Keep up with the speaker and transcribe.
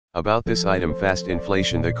About this item: fast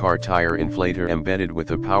inflation. The car tire inflator embedded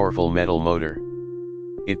with a powerful metal motor.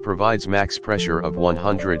 It provides max pressure of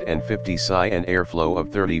 150 psi and airflow of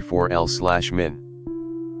 34 L/min.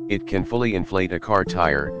 It can fully inflate a car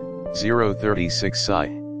tire, 0.36 psi,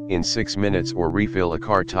 in 6 minutes, or refill a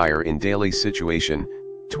car tire in daily situation,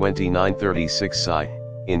 29.36 psi,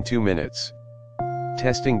 in 2 minutes.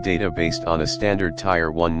 Testing data based on a standard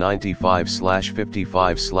tire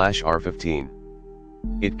 195/55/R15.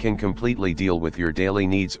 It can completely deal with your daily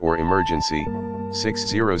needs or emergency.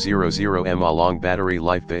 6000 mAh long battery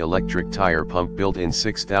life. The electric tire pump built-in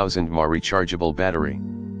 6000 mAh rechargeable battery.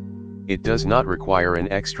 It does not require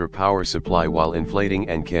an extra power supply while inflating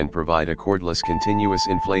and can provide a cordless continuous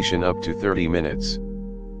inflation up to 30 minutes.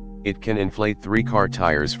 It can inflate 3 car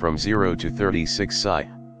tires from 0 to 36 psi,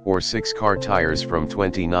 or 6 car tires from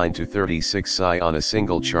 29 to 36 psi on a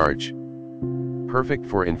single charge. Perfect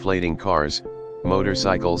for inflating cars,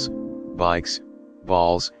 motorcycles, bikes,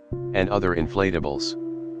 balls, and other inflatables.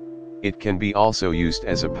 It can be also used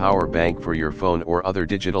as a power bank for your phone or other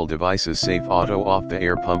digital devices. Safe auto off. The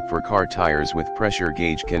air pump for car tires with pressure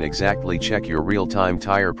gauge can exactly check your real-time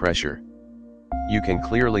tire pressure. You can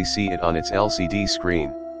clearly see it on its LCD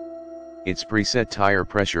screen. Its preset tire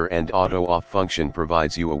pressure and auto off function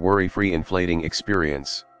provides you a worry-free inflating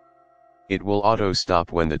experience. It will auto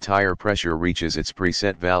stop when the tire pressure reaches its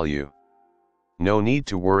preset value. No need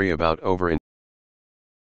to worry about over